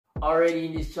Already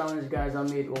in this challenge, guys, I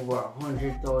made over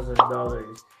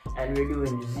 $100,000, and we're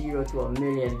doing $0 to $1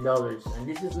 million. And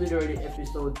this is literally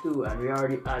episode 2, and we're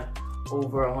already at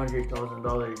over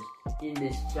 $100,000 in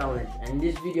this challenge. And in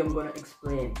this video, I'm gonna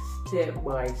explain step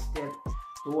by step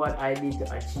to what I did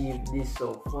to achieve this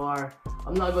so far.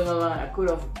 I'm not gonna lie, I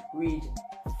could have reached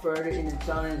further in the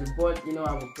challenge, but you know,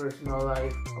 I have a personal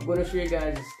life. I'm gonna show you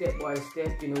guys step by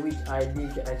step, you know, which I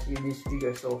did to achieve this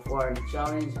figure so far in the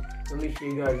challenge. So make sure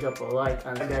you guys drop a like,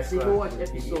 and guys, if you watch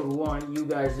episode 1, you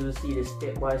guys will see the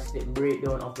step by step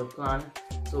breakdown of the plan.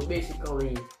 So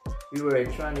basically, we were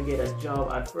trying to get a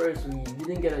job. At first we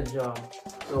didn't get a job,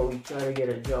 so we tried to get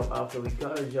a job. After we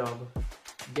got a job,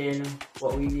 then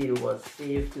what we did was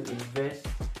save to invest.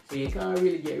 So you can't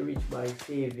really get rich by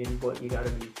saving, but you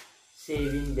gotta be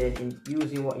saving, then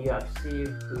using what you have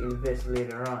saved to invest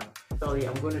later on. So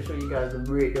I'm going to show you guys the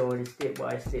breakdown step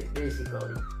by step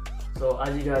basically. So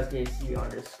as you guys can see on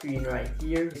the screen right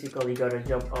here, basically got a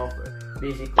job offer.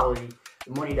 Basically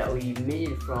the money that we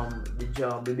made from the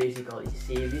job, we basically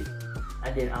save it,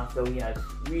 and then after we had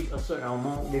reached a certain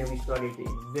amount, then we started to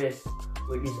invest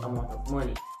with this amount of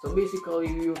money. So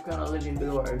basically we were kind of living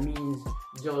below our means,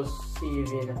 just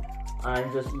saving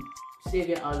and just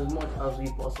saving as much as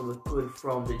we possibly could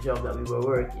from the job that we were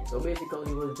working. So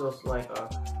basically it was just like a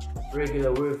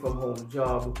regular work from home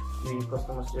job doing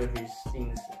customer service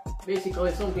things.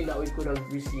 Basically something that we could have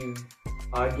received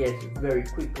or get very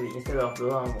quickly instead of the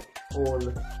long whole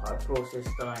process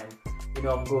time, you know,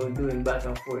 of doing back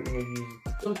and forth interviews.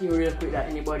 Something real quick that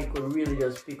anybody could really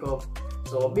just pick up.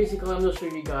 So basically I'm just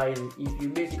showing you guys, if you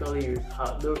basically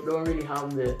don't really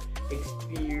have the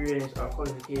experience or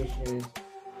qualifications,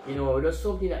 you know, that's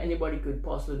something that anybody could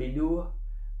possibly do,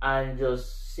 and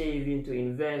just saving to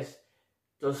invest,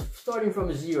 just starting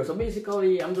from zero. So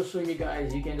basically I'm just showing you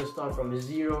guys, you can just start from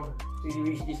zero to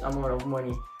reach this amount of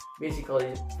money,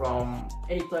 basically from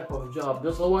any type of job.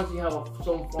 Just once you have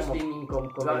some form of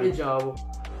income, got the job,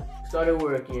 started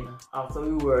working. After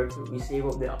we worked, we save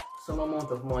up some amount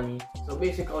of money. So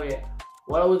basically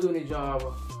while I was doing the job,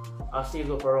 I saved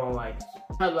up around I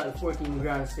had like 14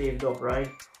 grand saved up, right?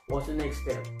 What's the next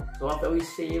step? So after we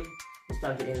save, it's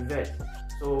time to invest.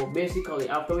 So basically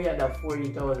after we had that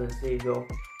 40,000 saved up,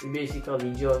 we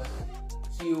basically just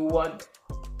see what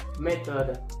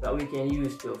method that we can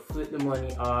use to flip the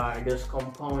money or just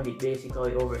compound it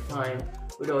basically over time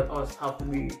without us have to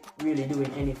be really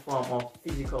doing any form of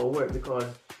physical work, because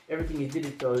everything is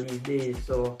digital these days.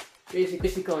 So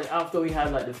basically after we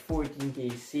had like the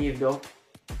 14k saved up,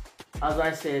 as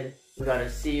I said, we gotta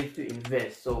save to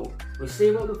invest. So we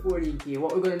save up the 14k.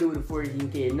 What we're gonna do with the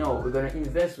 14k? No, we're gonna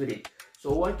invest with it.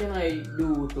 So what can I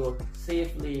do to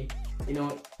safely, you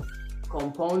know,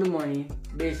 compound the money,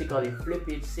 basically flip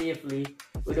it safely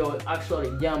without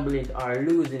actually gambling or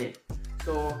losing it?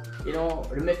 So, you know,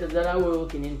 the methods that I was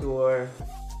looking into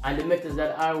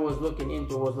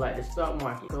was like the stock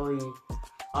market. So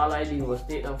all I did was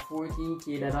take that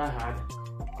 14k that I had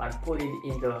and put it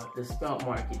into the stock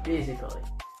market basically.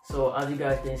 So as you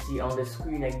guys can see on the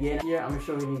screen again here, I'm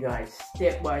showing you guys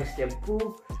step by step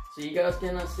proof. So you guys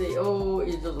cannot say, oh,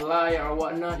 it's just a lie or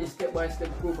whatnot. It's step by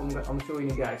step proof I'm showing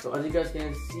you guys. So as you guys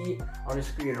can see on the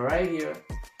screen right here,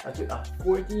 I took a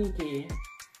 14k.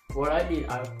 What I did,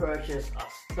 I purchased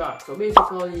a stock. So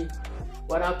basically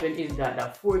what happened is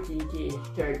that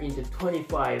 14k turned into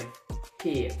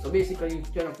 25k. So basically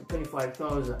it turned up to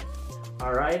 25,000.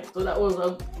 Alright, so that was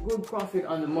a good profit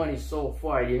on the money so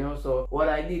far, you know. So what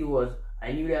I did was,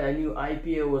 I knew that a new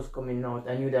IPO was coming out,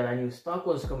 I knew that a new stock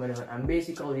was coming out, and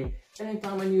basically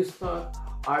anytime a new stock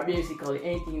or basically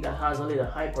anything that has a little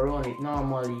hype around it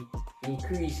normally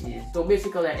increases. So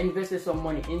basically I invested some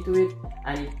money into it,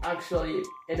 and it actually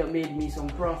ended up made me some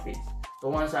profits. So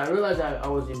once I realized that I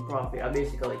was in profit, I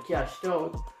basically cashed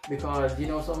out, because you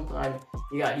know sometimes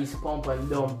you got these pump and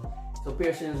dump. So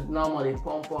persons normally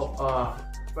pump up,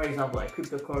 for example, like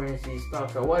cryptocurrency,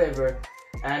 stocks or whatever,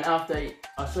 and after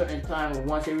a certain time,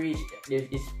 once they reach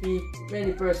its peak,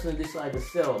 many persons decide to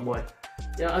sell. But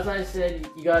you know, as I said,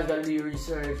 you guys gotta do your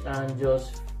research and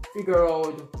just figure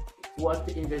out what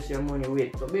to invest your money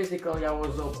with. So basically I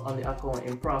was up on the account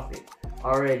in profit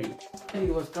already, and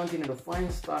it was continuing to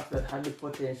find stocks that had the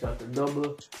potential to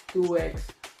double, 2x,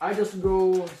 I just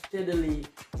grow steadily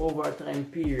over a time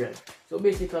period. So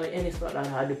basically any stock that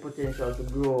had the potential to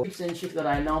grow. Tips and tricks that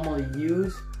I normally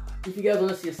use, if you guys want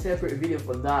to see a separate video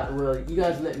for that, well, you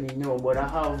guys let me know. But I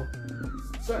have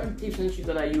certain tips and tricks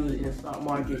that I use in the stock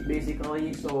market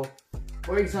basically. So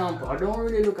for example, I don't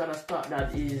really look at a stock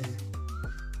that is,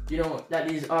 you know,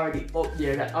 that is already up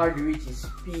there, that already reaches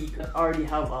peak, that already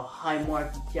have a high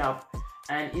market cap,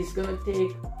 and it's gonna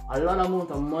take a lot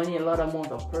amount of money, a lot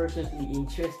amount of persons to be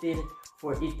interested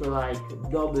for it to like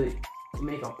double it, to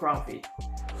make a profit.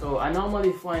 So I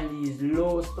normally find these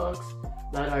low stocks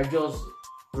that are just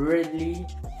readily.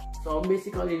 So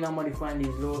basically normally find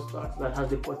these low stocks that has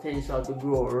the potential to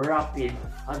grow rapid,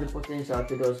 has the potential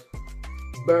to just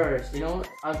burst, you know,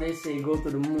 as they say, go to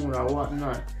the moon or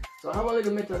whatnot. So I have a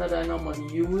little method that I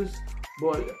normally use,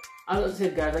 but as I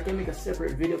said guys, I can make a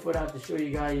separate video for that to show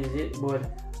you guys it, but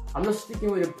I'm just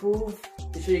sticking with the proof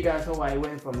to show you guys how I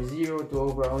went from 0 to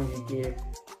over 100k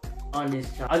on this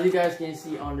channel. As you guys can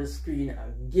see on the screen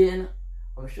again,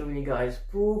 I'm showing you guys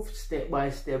proof,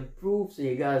 step-by-step proof, so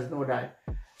you guys know that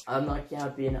I'm not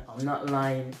capping, I'm not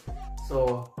lying.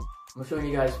 So I'm showing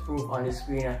you guys proof on the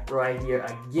screen right here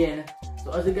again.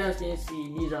 So as you guys can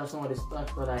see, these are some of the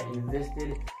stocks that I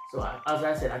invested. So as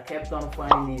I said, I kept on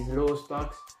finding these low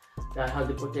stocks that have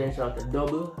the potential to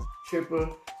double,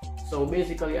 triple. So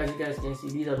basically, as you guys can see,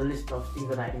 these are the list of things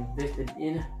that I invested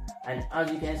in. And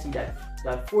as you can see,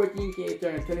 that 14k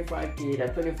turned to 25k,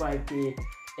 that 25k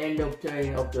end up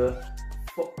turning up to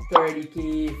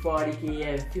 30k, 40k,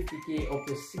 and 50k, up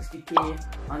to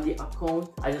 60k on the account.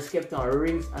 I just kept on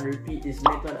rinse and repeat this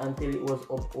method until it was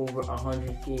up over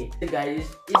 100k. Guys,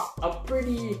 it's a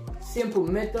pretty simple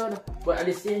method, but at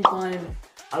the same time,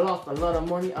 I lost a lot of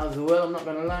money as well, I'm not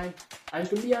gonna lie. And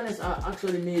to be honest, I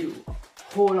actually made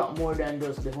a whole lot more than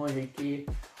just the 100k,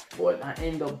 but I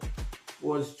end up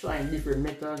was trying different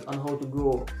methods on how to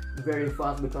grow very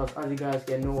fast, because as you guys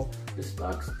can know, the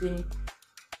stocks thing,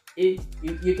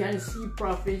 you can see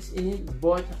profits in it,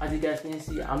 but as you guys can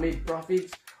see, I made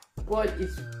profits, but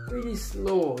it's pretty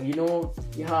slow, you know.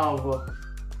 You have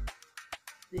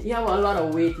a lot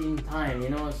of waiting time, you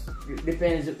know. It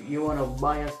depends if you want to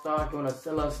buy a stock, you want to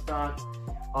sell a stock,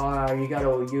 or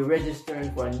you're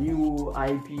registering for a new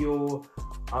IPO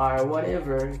or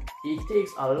whatever. It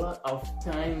takes a lot of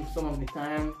time some of the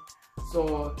time,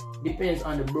 so depends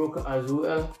on the broker as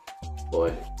well.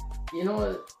 But you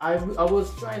know, I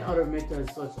was trying other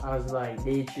methods such as like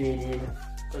day trading,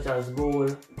 such as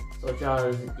gold, such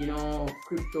as, you know,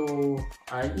 crypto,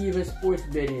 and even sports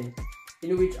betting,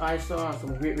 in which I saw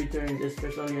some great returns,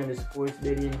 especially on the sports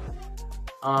betting,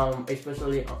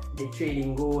 especially the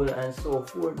trading gold and so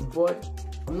forth. But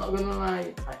I'm not gonna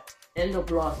lie, I end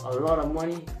up lost a lot of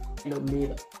money, end up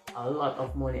made a lot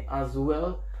of money as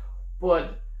well.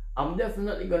 But I'm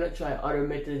definitely gonna try other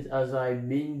methods as I've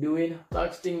been doing.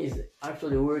 Stocks thing is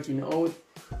actually working out,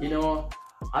 you know.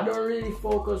 I don't really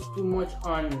focus too much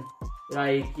on,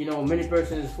 like, you know, many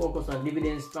persons focus on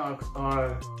dividend stocks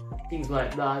or things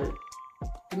like that.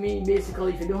 To me,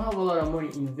 basically, if you don't have a lot of money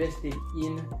invested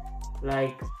in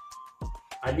like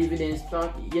a dividend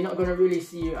stock, you're not gonna really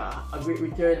see a great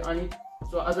return on it.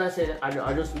 So as I said,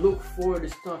 I just look for the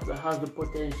stock that has the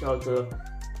potential to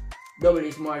double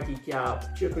its market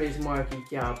cap, triple its market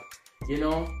cap, you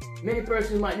know. Many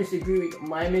persons might disagree with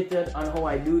my method on how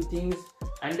I do things,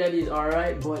 and that is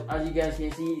alright, but as you guys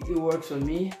can see, it works for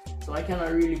me. So I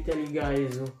cannot really tell you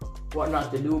guys what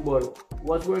not to do, but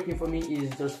what's working for me is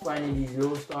just finding these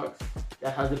low stocks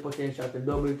that has the potential to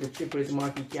double, to triple its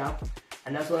market cap,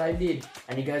 and that's what I did.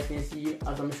 And you guys can see,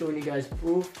 as I'm showing you guys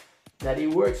proof, that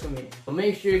it works for me. So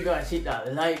make sure you guys hit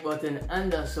that like button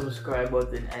and the subscribe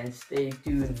button, and stay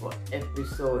tuned for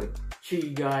episode 3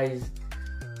 guys.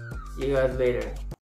 See you guys later.